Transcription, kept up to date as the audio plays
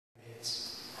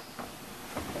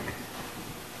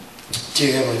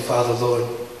Dear Heavenly Father, Lord,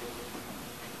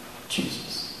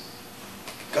 Jesus,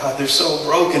 God, they're so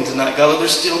broken tonight. God, they're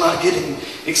still not getting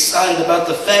excited about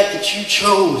the fact that you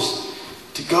chose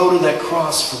to go to that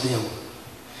cross for them.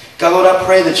 God, Lord, I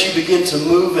pray that you begin to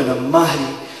move in a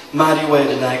mighty, mighty way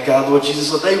tonight, God, Lord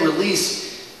Jesus. Let they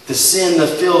release the sin, the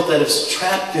filth that has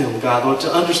trapped them, God, Lord,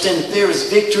 to understand that there is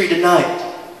victory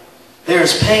tonight. There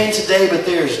is pain today, but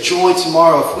there is joy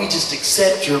tomorrow if we just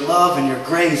accept your love and your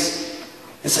grace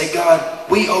and say, God,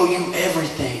 we owe you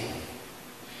everything.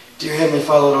 Dear Heavenly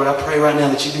Father, Lord, I pray right now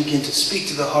that you begin to speak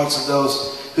to the hearts of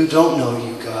those who don't know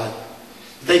you, God.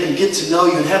 That they can get to know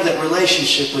you and have that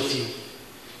relationship with you.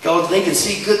 God, that they can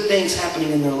see good things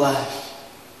happening in their life.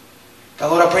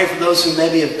 God, Lord, I pray for those who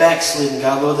maybe have backslidden,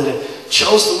 God, Lord, that have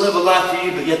chose to live a life for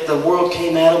you, but yet the world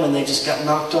came at them and they just got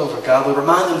knocked over. God, Lord,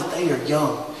 remind them that they are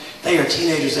young. They are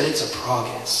teenagers, that it's a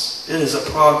progress. It is a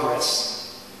progress.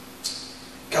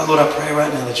 God, Lord, I pray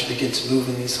right now that you begin to move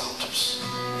in these altars.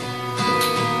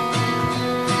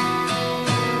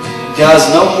 Guys,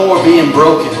 no more being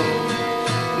broken.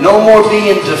 No more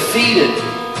being defeated.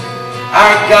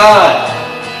 Our God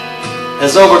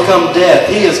has overcome death.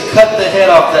 He has cut the head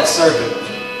off that serpent.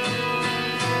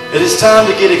 It is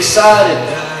time to get excited,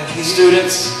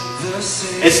 students.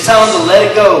 It's time to let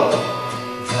it go.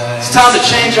 It's time to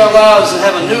change our lives and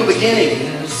have a new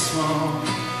beginning.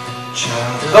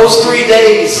 Those 3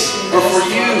 days are for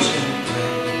you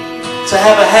to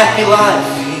have a happy life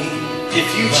if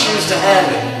you choose to have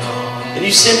it. And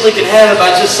you simply can have it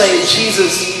by just saying,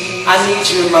 Jesus, I need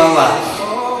you in my life.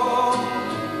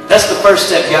 That's the first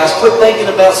step, guys. Quit thinking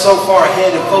about so far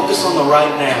ahead and focus on the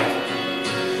right now.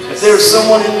 If there's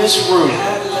someone in this room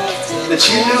that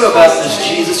you knew about this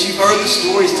Jesus, you've heard the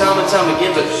stories time and time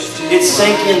again, but it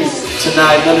sank in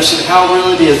tonight and understood how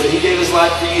real it is that he gave his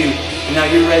life for you, and now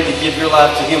you're ready to give your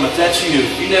life to him. If that's you,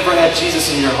 if you never had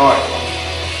Jesus in your heart,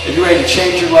 if you're ready to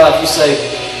change your life, you say,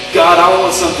 God, I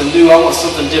want something new, I want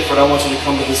something different, I want you to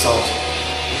come to this altar.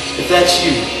 If that's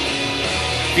you,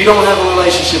 if you don't have a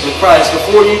relationship with Christ,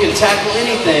 before you can tackle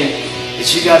anything,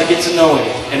 it's you got to get to know him,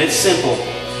 and it's simple.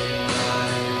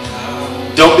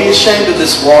 Don't be ashamed of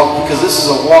this walk, because this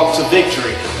is a walk to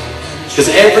victory.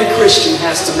 Because every Christian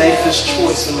has to make this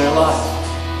choice in their life.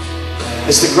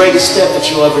 It's the greatest step that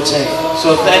you'll ever take.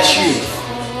 So if that's you,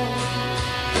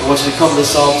 I want you to come to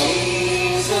this altar.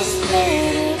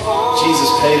 Jesus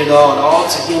paid it all, and all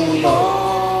to him we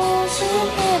owe.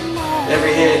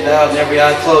 Every head bowed and every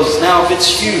eye closed. Now if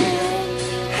it's you,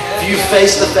 if you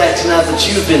face the fact tonight that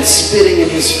you've been spitting in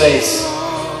his face,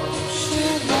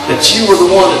 that you were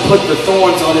the one that put the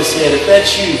thorns on his head, if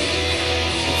that's you,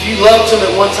 if you loved him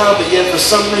at one time, but yet for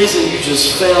some reason you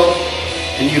just fell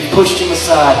and you pushed him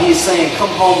aside, he is saying, come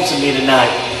home to me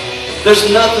tonight. There's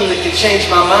nothing that can change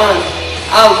my mind.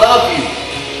 I love you.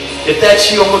 If that's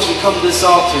you, I want you to come to this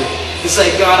altar and say,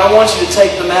 God, I want you to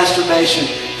take the masturbation.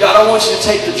 God, I want you to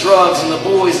take the drugs and the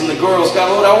boys and the girls.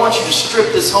 God, Lord, I want you to strip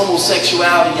this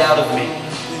homosexuality out of me.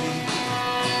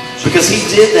 Because he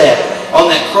did that on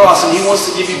that cross, and he wants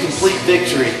to give you complete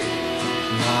victory.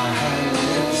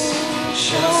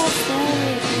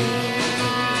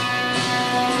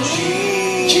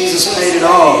 Jesus paid it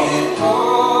all.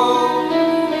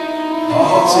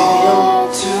 All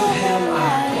to him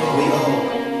we owe.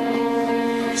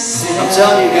 I'm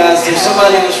telling you guys, there's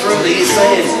somebody in this room that he's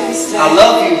saying, I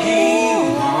love you,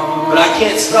 but I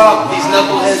can't stop these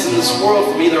knuckleheads in this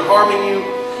world from either harming you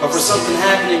or for something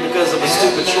happening because of a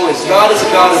stupid choice. God is a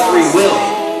God of free will.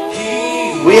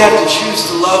 We have to choose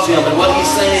to love him. And what he's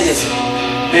saying is,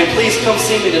 man, please come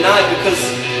see me tonight because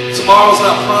tomorrow's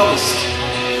not promised.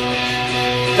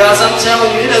 Guys, I'm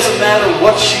telling you, it doesn't matter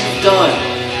what you've done.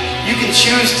 You can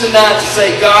choose tonight to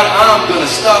say, God, I'm going to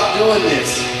stop doing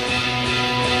this.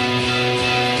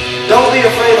 Don't be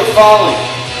afraid of falling.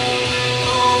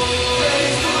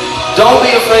 Don't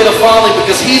be afraid of falling,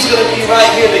 because he's going to be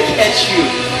right here to catch you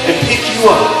and pick you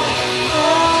up.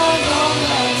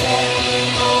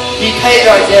 He paid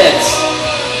our debts.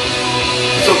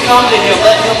 So come to him.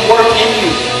 Let him work in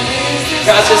you.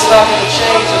 Guys, it's not going to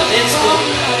change in an instant,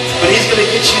 but he's going to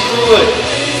get you through it.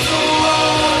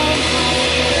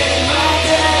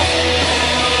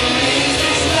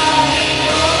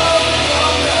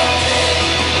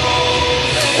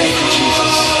 Thank you,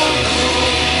 Jesus.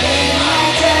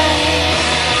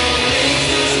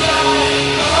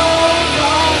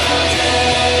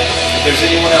 If there's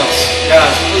anyone else,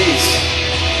 guys, please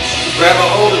grab a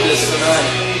hold of this tonight.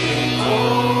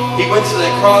 He went to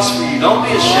that cross for you. Don't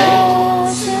be ashamed.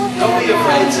 Don't be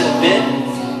afraid to admit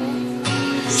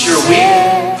that you're weak,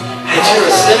 that you're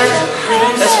a sinner.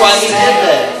 That's why he did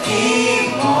that.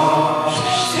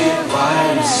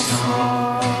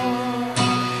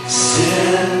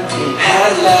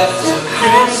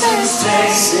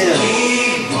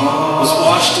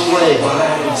 way.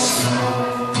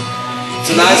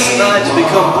 Tonight's the night to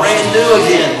become brand new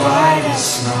again.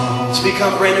 To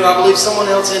become brand new. I believe someone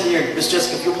else in here, Miss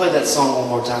Jessica, if you'll play that song one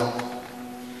more time.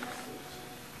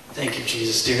 Thank you,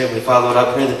 Jesus. Dear Heavenly Father, Lord,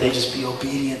 I pray that they just be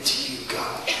obedient to you,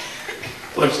 God.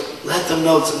 Lord, let them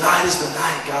know tonight is the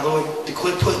night, God, Lord, to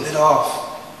quit putting it off.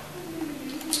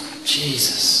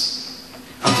 Jesus.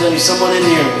 I'm telling you, someone in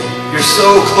here, you're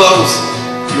so close.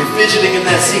 You're fidgeting in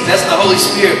that seat. That's the Holy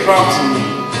Spirit prompting you.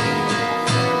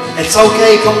 It's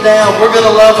okay, come down. We're going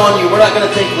to love on you. We're not going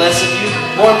to think less of you.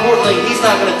 More importantly, He's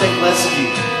not going to think less of you.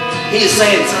 He is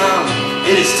saying, time.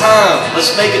 It is time.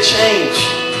 Let's make a change.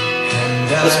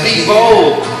 Let's be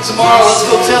bold. Tomorrow, let's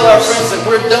go tell our friends that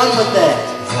we're done with that.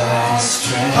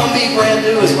 Come be brand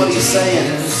new is what He's saying.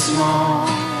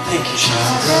 Thank you,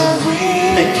 Jesus.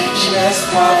 Thank you, Jesus.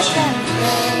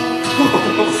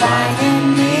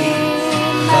 Finding me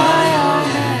my all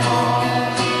in all.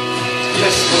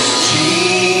 Yes, Lord.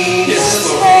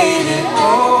 Jesus laid it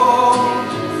all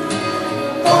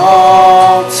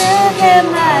to Him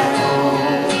I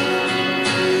owe.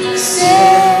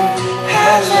 Sin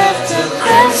had left a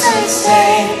crimson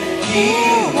stain, He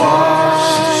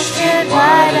washed it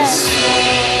white as snow.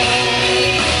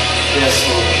 Yes,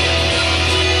 Lord.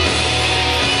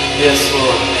 Yes,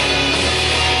 Lord.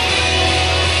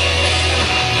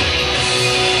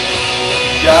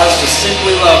 Guys, just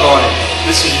simply love on Him.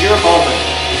 This is your moment.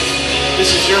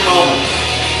 This is your moment.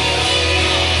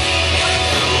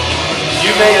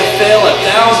 You may have failed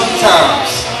 1,000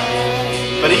 times,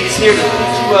 but He's here to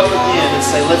pick you up again and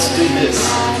say, let's do this.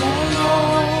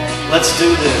 Let's do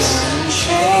this.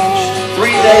 3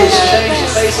 days change the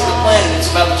face of the planet. It's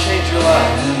about to change your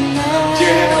life.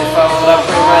 Dear Heavenly Father, Lord, I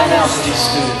pray right now for these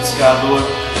students, God, Lord,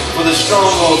 for the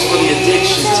strongholds, for the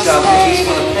addictions, God, Lord,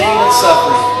 for the pain and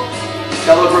suffering.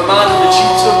 God, Lord, remind them that you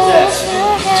took that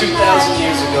 2,000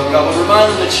 years ago. God, Lord, remind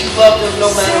them that you love them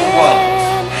no matter what.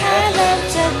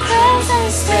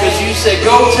 Because you said,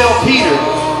 go tell Peter.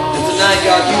 And tonight,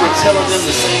 God, you were telling them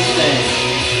the same thing.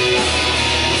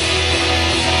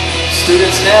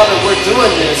 Students, now that we're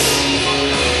doing this,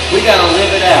 we got to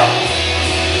live it out.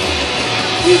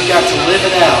 We've got to live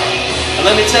it out. And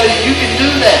let me tell you, you can do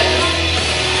that.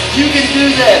 You can do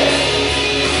that.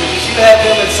 Because you have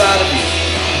them inside of you.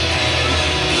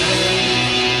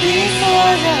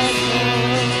 Before the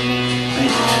throne,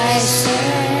 I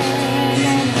stand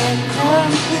and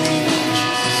complete.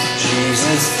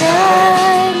 Jesus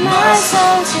died my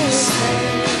soul to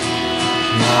save.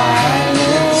 My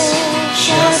lips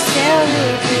shall still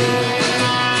repeat.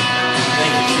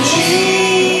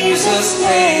 Jesus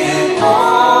laid it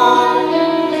all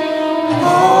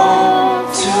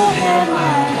to Him I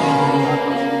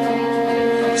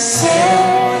owe. Sin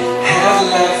had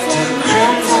left a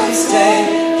crimson stain.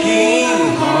 He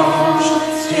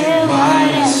washed it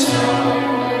white as snow.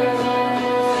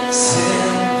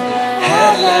 Sin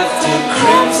had left a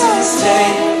crimson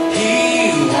stain. He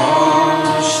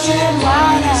washed it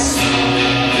white as snow.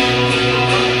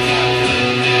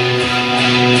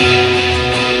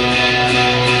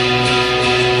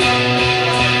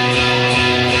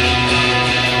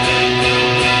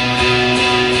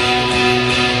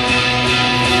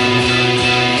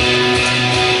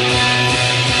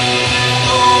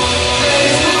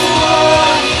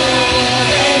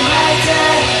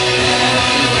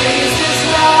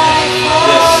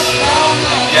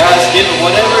 Give Him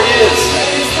whatever it is.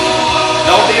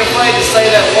 Don't be afraid to say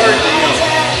that word to Him.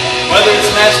 Whether it's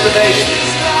masturbation,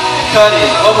 cutting,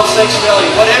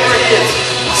 homosexuality, whatever it is,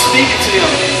 speak it to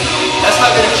Him. That's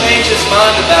not going to change His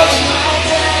mind about you.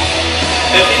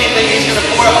 If anything, He's going to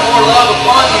pour out more love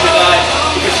upon you tonight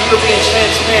because you were being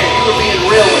transparent. You were being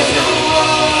real with Him.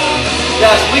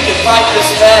 Guys, we can fight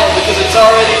this battle because it's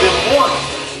already been won.